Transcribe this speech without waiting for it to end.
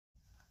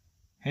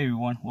Hey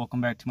everyone,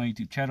 welcome back to my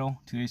YouTube channel.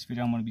 Today's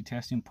video I'm going to be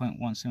testing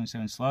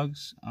 .177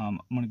 slugs. I'm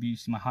going to be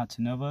using my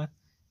Hatsan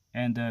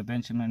and the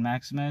Benjamin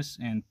Maximus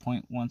and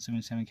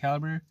 .177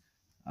 caliber.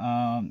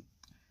 I'm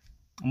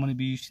going to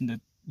be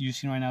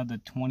using right now the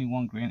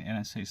 21 grain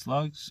NSA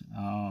slugs.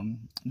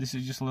 This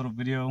is just a little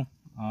video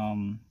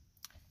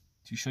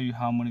to show you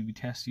how I'm going to be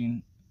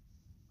testing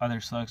other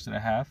slugs that I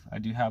have. I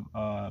do have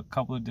a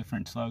couple of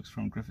different slugs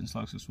from Griffin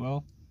Slugs as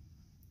well.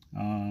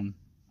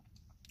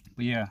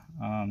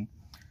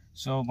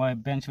 So my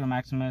Benjamin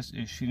Maximus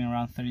is shooting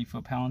around 30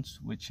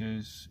 foot-pounds, which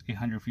is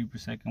 800 feet per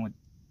second with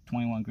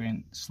 21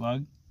 grain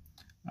slug.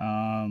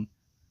 The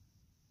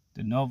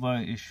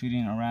Nova is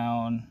shooting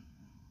around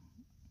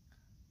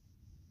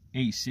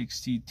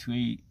 860 to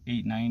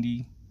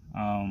 890.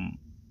 I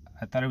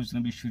thought it was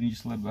going to be shooting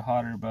just a little bit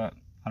hotter, but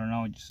I don't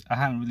know. I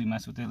haven't really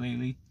messed with it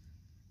lately.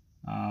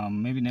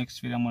 Maybe next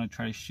video I'm going to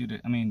try to shoot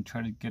it.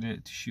 Try to get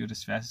it to shoot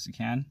as fast as it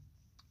can.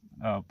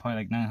 Probably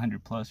like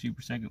 900 plus feet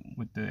per second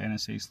with the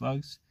NSA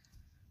slugs.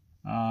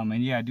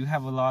 And yeah, I do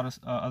have a lot of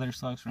other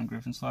slugs from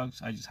Griffin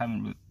Slugs. I just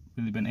haven't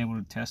really been able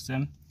to test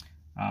them.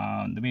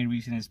 The main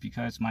reason is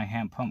because my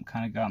hand pump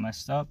kind of got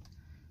messed up.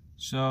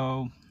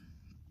 So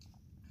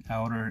I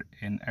ordered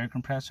an air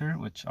compressor,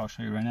 which I'll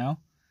show you right now.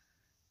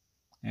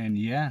 And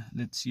yeah,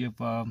 let's see if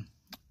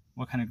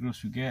what kind of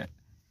groups we get.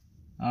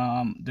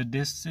 The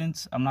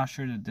distance, I'm not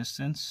sure the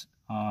distance.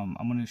 I'm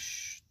gonna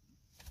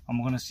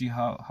see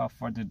how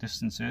far the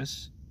distance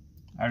is.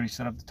 I already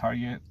set up the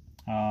target,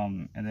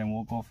 and then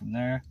we'll go from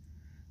there.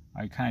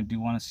 I kind of do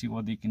want to see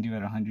what they can do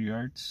at 100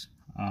 yards.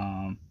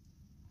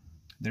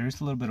 There is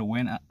a little bit of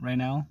wind right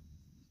now,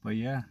 but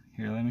yeah,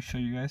 here, let me show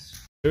you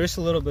guys. There is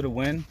a little bit of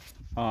wind.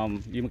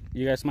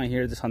 You guys might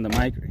hear this on the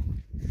mic.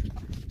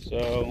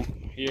 So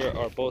here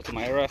are both of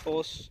my air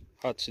rifles,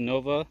 Hatsan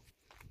Nova,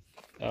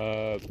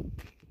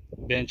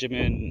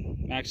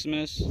 Benjamin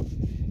Maximus.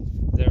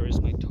 There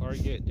is my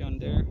target down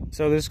there.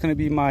 So this is going to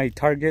be my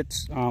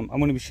targets I'm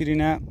going to be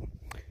shooting at.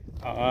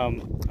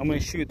 I'm going to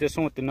shoot this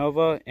one with the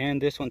Nova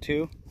and this one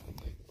too.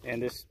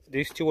 And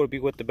these two will be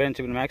with the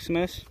Benjamin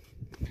Maximus.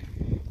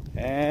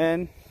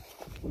 And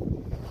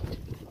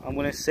I'm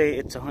going to say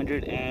it's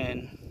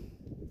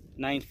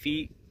 109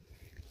 feet,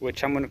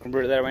 which I'm going to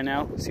convert that right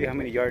now, see how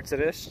many yards it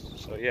is.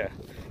 So yeah,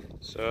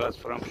 so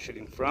that's what I'm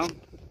shooting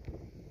from.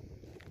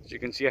 As you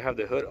can see, I have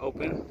the hood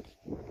open.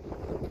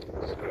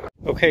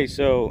 Okay,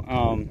 so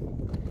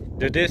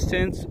the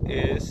distance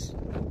is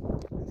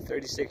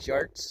 36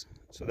 yards.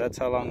 So that's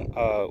how long,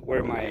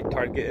 where my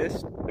target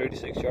is,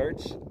 36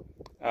 yards.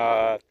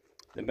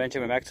 The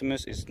Benjamin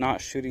Maximus is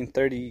not shooting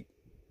 30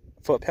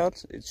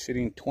 foot-pounds, it's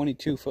shooting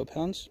 22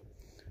 foot-pounds.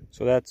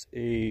 So that's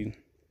a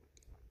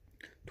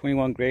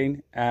 21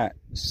 grain at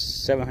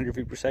 700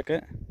 feet per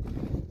second.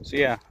 So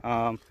yeah,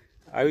 I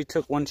already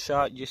took one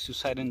shot just to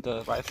sight in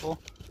the rifle.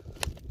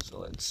 So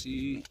let's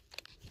see.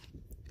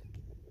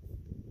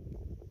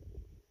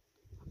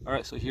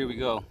 Alright, so here we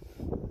go.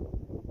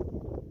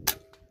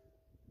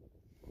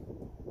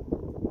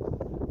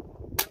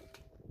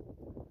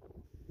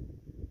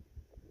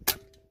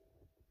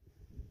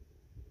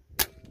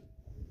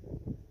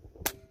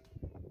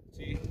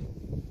 See?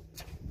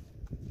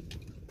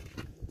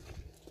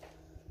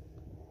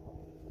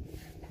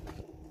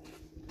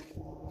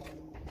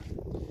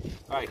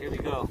 Alright, here we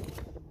go.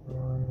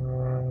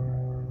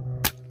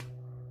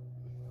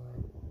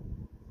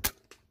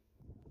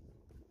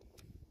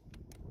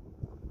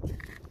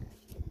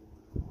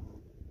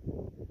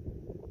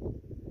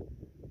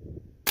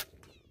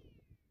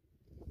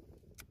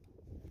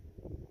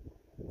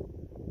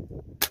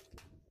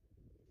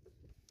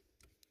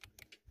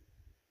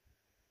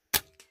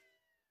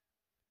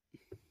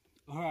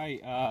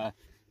 Alright,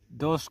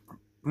 those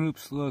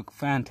groups look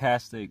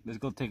fantastic. Let's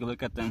go take a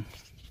look at them.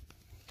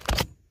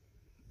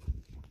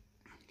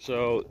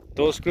 So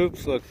those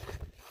groups look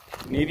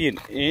maybe an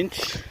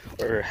inch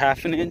or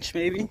half an inch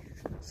maybe.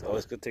 So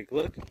let's go take a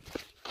look.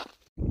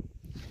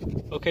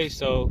 Okay,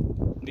 so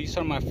these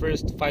are my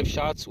first 5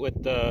 shots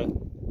with the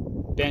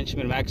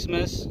Benjamin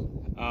Maximus.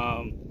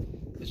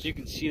 As you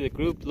can see, the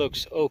group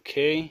looks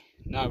okay,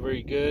 not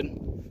very good.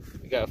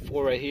 We got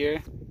 4 right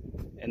here.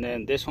 And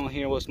then this one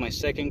here was my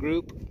second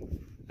group.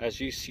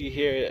 As you see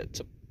here,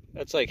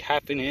 that's like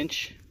half an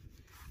inch.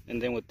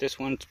 And then with this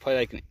one, it's probably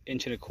like 1.25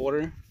 inches.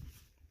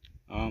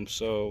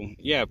 So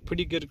yeah,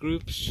 pretty good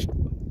groups.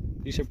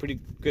 These are pretty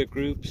good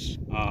groups.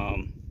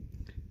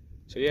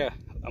 So yeah,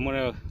 I'm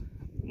gonna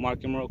mark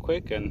them real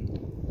quick and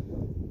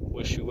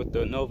we'll shoot with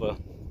the Nova.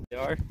 They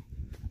are.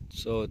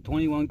 So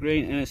 21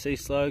 grain NSA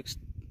slugs,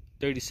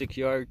 36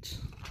 yards,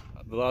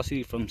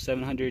 velocity from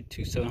 700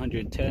 to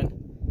 710.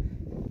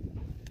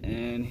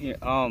 And here,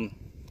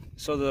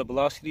 so the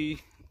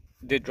velocity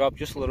did drop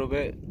just a little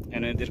bit,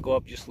 and it did go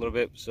up just a little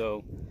bit,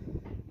 so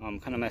I'm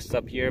kind of messed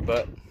up here,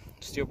 but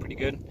still pretty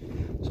good.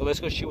 So let's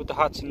go shoot with the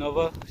Hatsan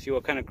Nova, see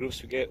what kind of groups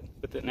we get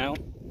with it now.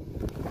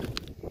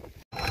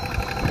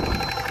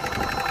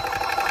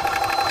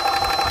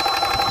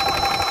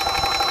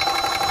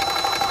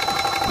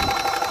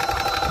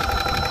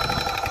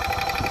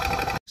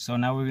 So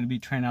now we're going to be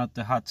trying out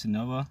the Hatsan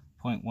Nova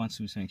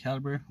 .177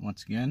 caliber.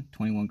 Once again,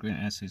 21 grain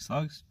NSA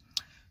slugs.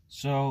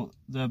 So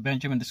the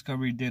Benjamin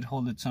Discovery did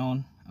hold its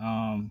own.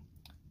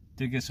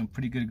 Did get some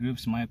pretty good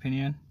groups in my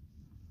opinion.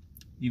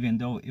 Even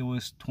though it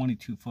was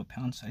 22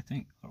 foot-pounds, I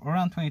think.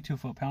 Around 22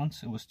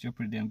 foot-pounds. It was still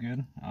pretty damn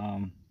good.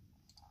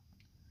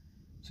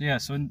 So yeah,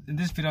 so in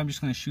this video I'm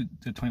just going to shoot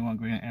the 21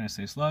 grain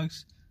NSA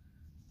slugs.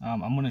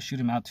 I'm going to shoot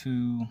them out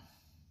to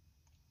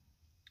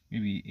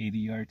maybe 80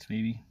 yards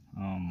maybe.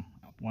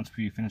 Once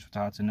we finish with the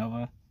Hatsan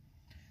Nova.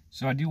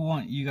 So I do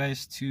want you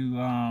guys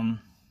to,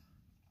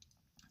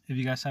 if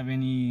you guys have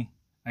any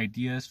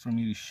ideas for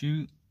me to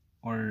shoot,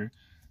 or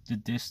the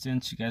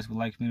distance you guys would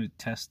like me to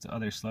test the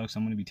other slugs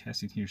I'm going to be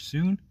testing here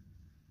soon.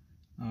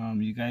 Do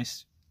you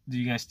guys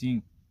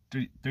think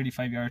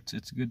 35 yards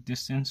it's a good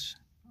distance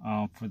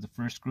for the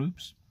first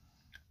groups?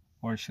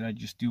 Or should I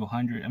just do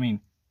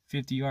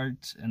 50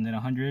 yards and then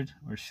 100?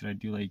 Or should I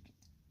do like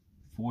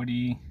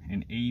 40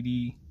 and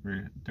 80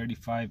 or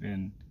 35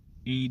 and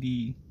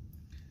 80?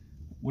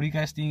 What do you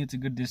guys think it's a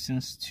good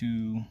distance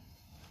to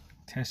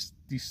test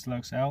these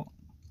slugs out?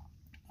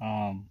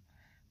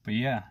 But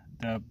yeah,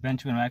 the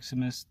Benjamin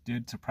Maximus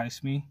did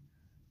surprise me.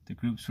 The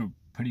groups were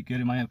pretty good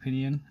in my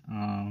opinion.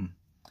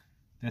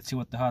 Let's see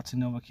what the Hatsan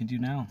Nova can do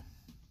now.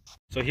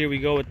 So here we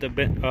go with the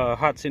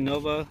Hatsan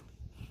Nova.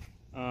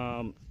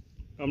 I'm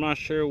not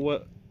sure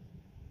what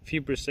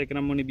feet per second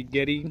I'm going to be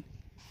getting.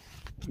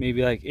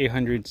 Maybe like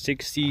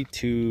 860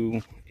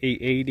 to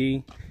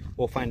 880.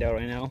 We'll find out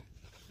right now.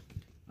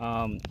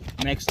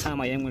 Next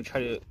time I am going to try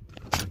to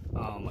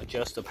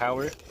adjust the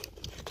power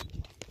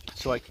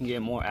so I can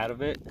get more out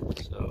of it.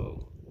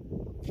 So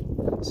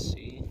let's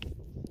see.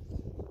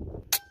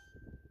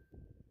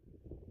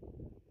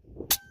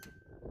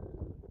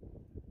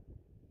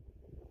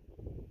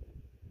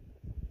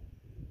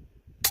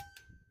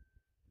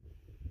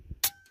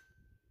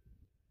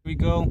 Here we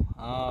go.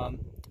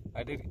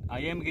 I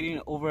am getting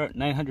over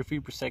 900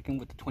 feet per second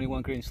with the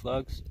 21 grain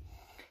slugs.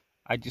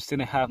 I just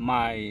didn't have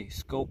my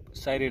scope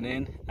sighted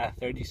in at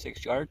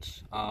 36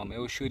 yards. It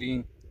was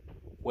shooting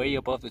way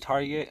above the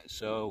target,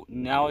 so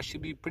now it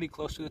should be pretty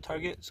close to the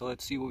target. So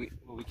let's see what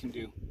we can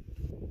do.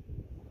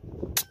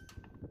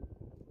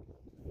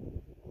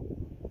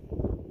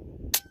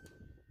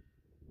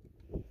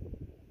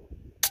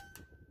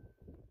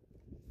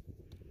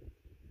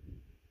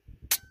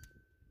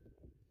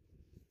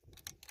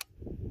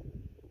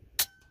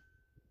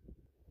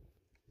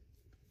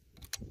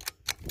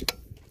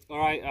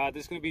 Alright,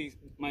 this is going to be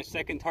my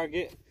second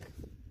target.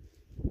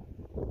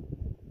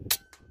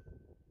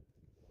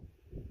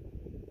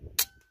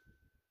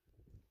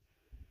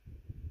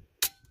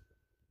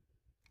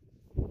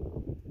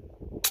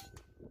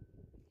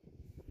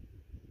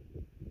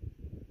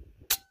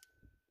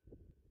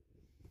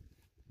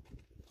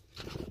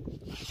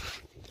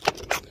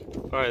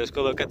 Alright, let's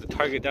go look at the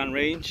target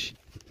downrange.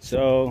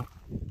 So,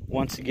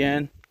 once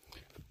again,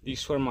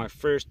 these were my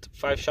first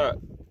 5-shot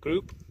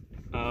group.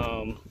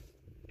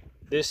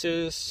 This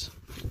is,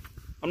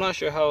 I'm not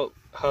sure how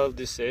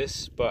this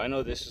is, but I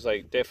know this is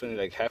like definitely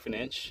like half an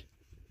inch.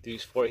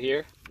 These 4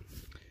 here,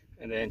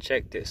 and then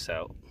check this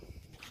out.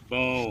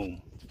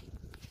 Boom.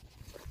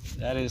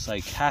 That is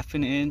like half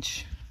an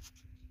inch,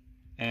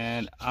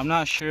 and I'm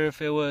not sure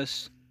if it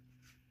was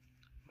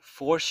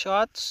 4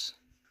 shots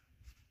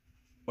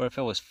or if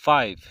it was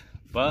 5,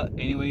 but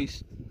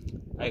anyways,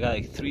 I got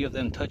like 3 of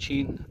them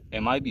touching. It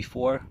might be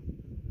 4,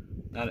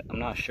 I'm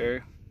not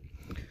sure,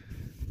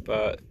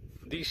 but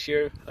these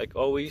here, like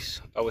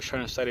always, I was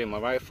trying to sight in my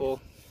rifle.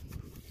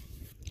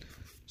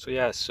 So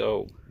yeah,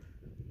 so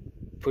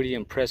pretty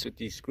impressed with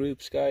these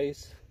groups,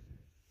 guys.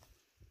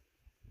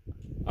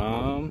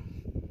 The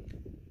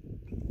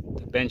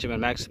Benjamin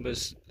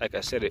Maximus, like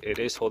I said, it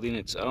is holding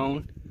its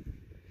own.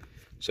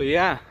 So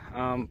yeah,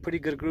 pretty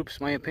good groups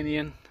in my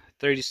opinion.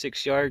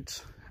 36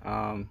 yards.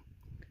 Now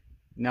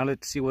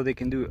let's see what they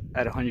can do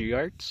at 100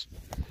 yards.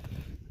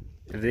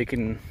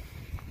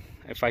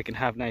 If I can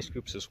have nice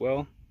groups as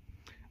well.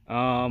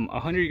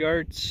 100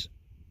 yards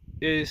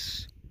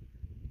is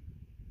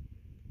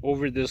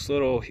over this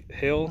little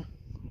hill,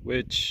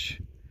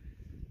 which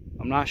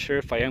I'm not sure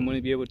if I am going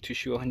to be able to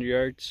shoot 100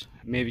 yards.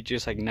 Maybe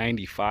just like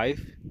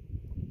 95,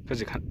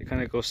 because it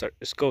kind of goes.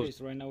 Okay,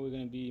 so right now we're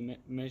going to be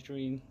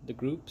measuring the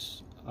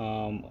groups,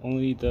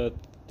 only the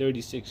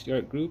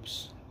 36-yard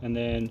groups, and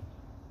then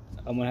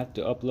I'm going to have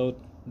to upload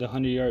the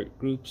 100-yard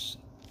groups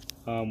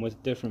with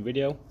a different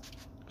video,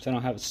 because I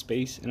don't have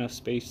enough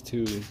space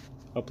to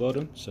upload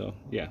them. So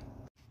yeah.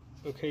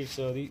 Okay,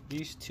 so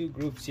these 2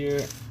 groups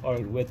here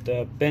are with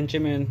the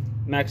Benjamin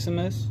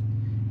Maximus,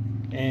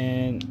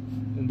 and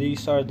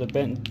these are the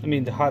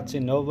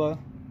Hatsan Nova.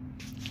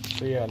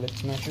 So yeah,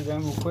 let's measure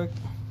them real quick.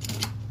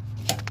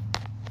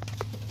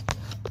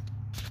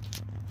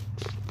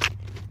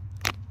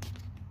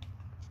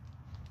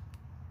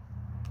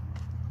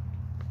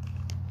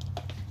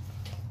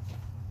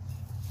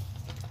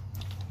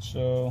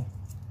 So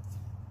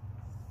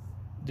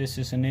this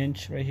is an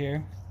inch right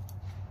here.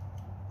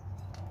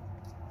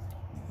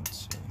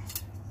 Let's see.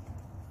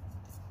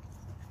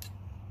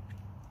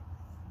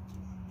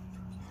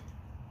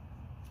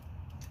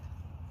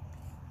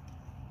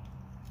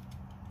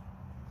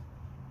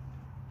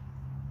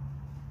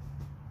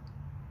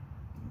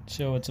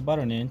 So it's about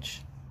an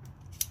inch.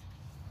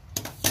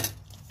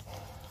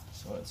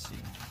 So let's see.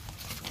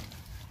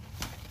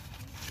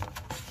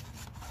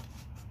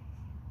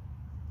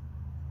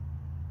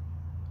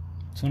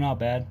 So not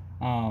bad.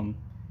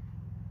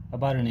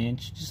 About an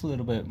inch, just a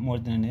little bit more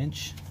than an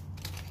inch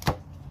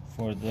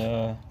for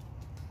the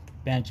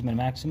Benjamin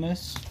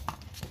Maximus.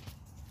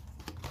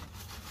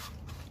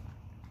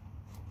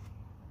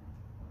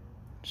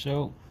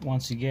 So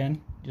once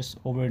again, just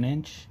over an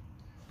inch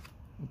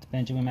with the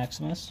Benjamin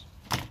Maximus.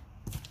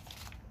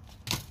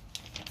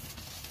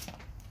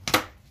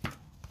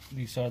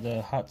 These are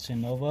the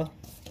Hatsan Nova,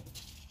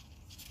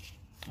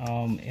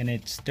 and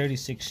it's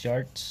 36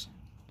 yards,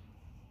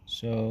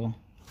 so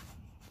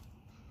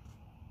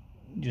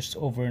just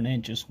over an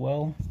inch as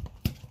well.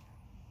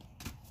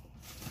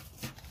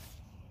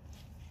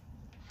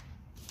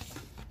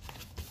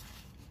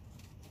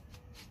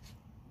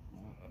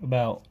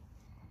 About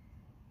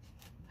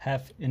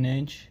half an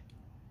inch.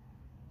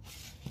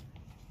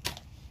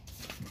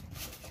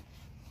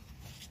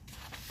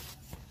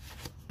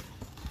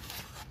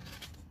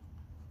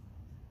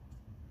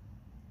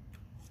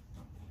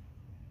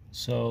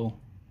 So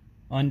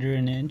under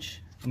an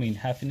inch,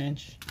 half an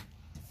inch.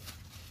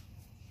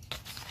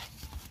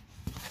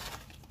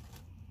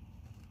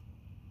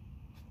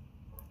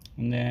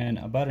 And then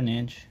about an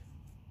inch.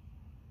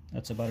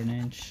 That's about an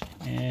inch.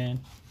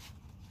 And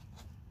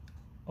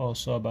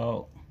also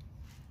about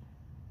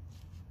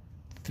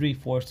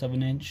 3/4 of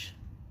an inch.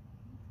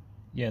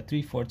 Yeah,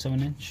 3/4 of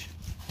an inch.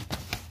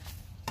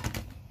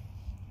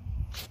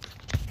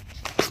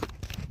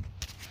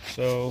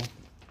 So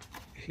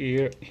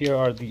here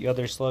are the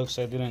other slugs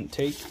I didn't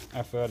take.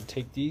 I forgot to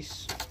take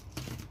these.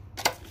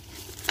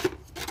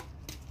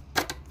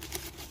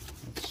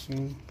 Let's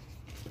see.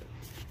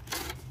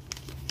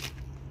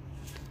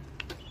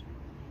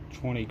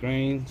 20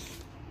 grains.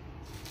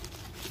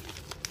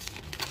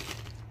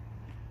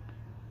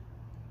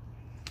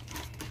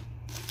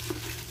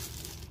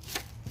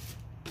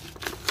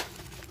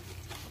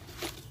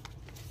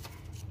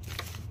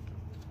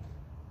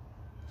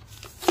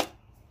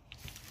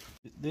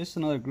 This is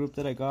another group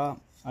that I got.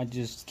 I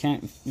just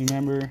can't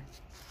remember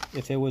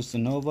if it was the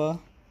Nova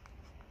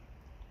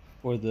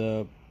or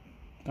the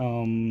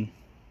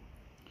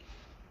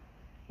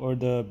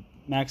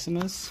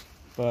Maximus,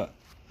 but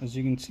as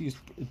you can see,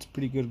 it's a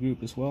pretty good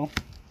group as well.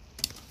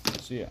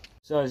 So yeah.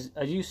 So as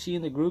you see,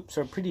 the groups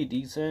are pretty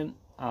decent.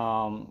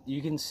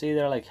 You can say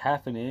they're like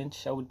half an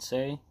inch, I would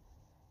say.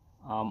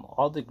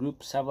 All the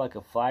groups have like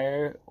a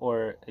flyer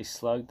or a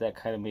slug that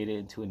kind of made it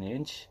into an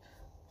inch.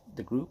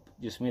 The group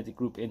just made the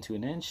group into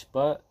an inch,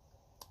 but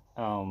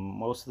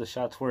most of the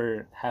shots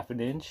were half an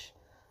inch,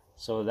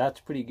 so that's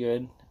pretty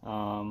good.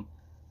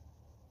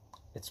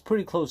 It's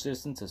pretty close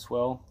distance as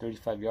well,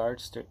 35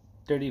 yards,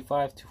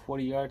 35 to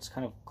 40 yards,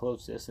 kind of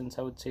close distance,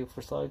 I would say,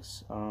 for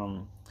slugs. I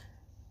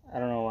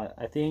don't know,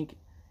 I think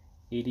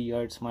 80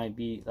 yards might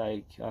be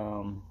like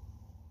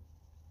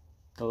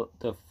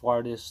the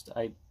farthest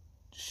I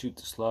shoot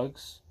the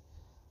slugs.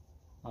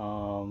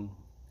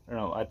 I don't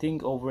know, I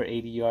think over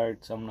 80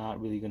 yards I'm not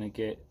really gonna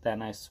get that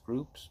nice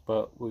groups,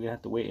 but we're gonna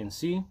have to wait and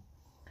see.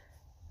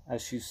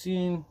 As you've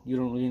seen, you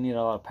don't really need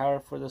a lot of power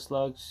for the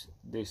slugs.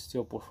 They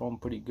still perform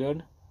pretty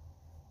good.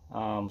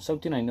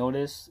 Something I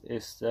noticed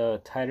is the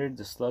tighter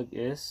the slug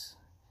is,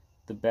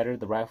 the better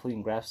the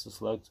rifling grasps the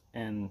slug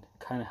and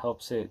kind of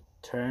helps it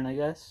turn, I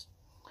guess.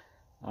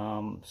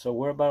 So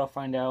we're about to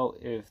find out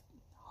if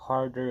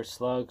harder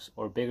slugs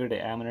or bigger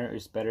diameter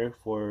is better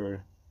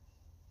for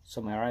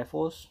some air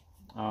rifles.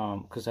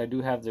 Because I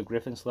do have the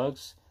Griffin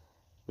slugs,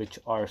 which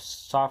are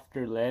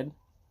softer lead.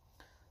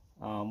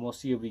 We'll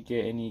see if we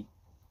get any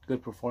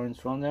good performance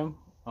from them.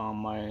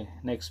 My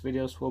next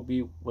videos will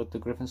be with the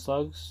Griffin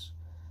slugs.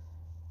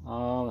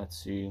 Let's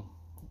see.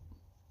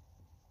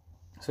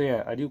 So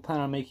yeah, I do plan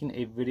on making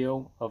a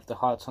video of the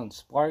Hatsan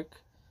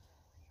Spark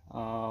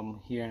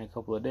here in a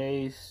couple of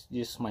days.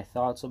 Just my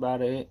thoughts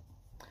about it,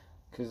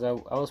 because I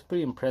was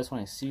pretty impressed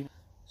when I see it.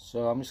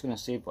 So I'm just gonna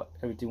save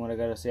everything what I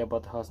gotta say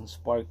about the Hatsan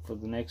Spark for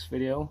the next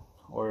video,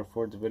 or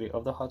for the video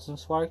of the Hatsan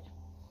Spark.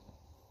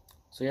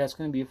 So yeah, it's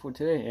gonna be it for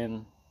today.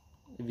 And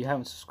if you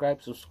haven't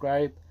subscribed,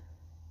 subscribe.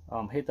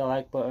 Hit the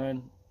like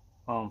button.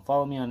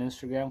 Follow me on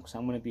Instagram, because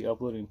I'm gonna be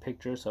uploading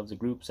pictures of the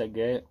groups I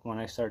get when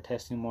I start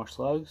testing more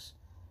slugs.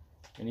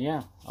 And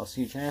yeah, I'll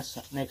see you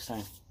next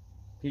time.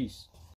 Peace.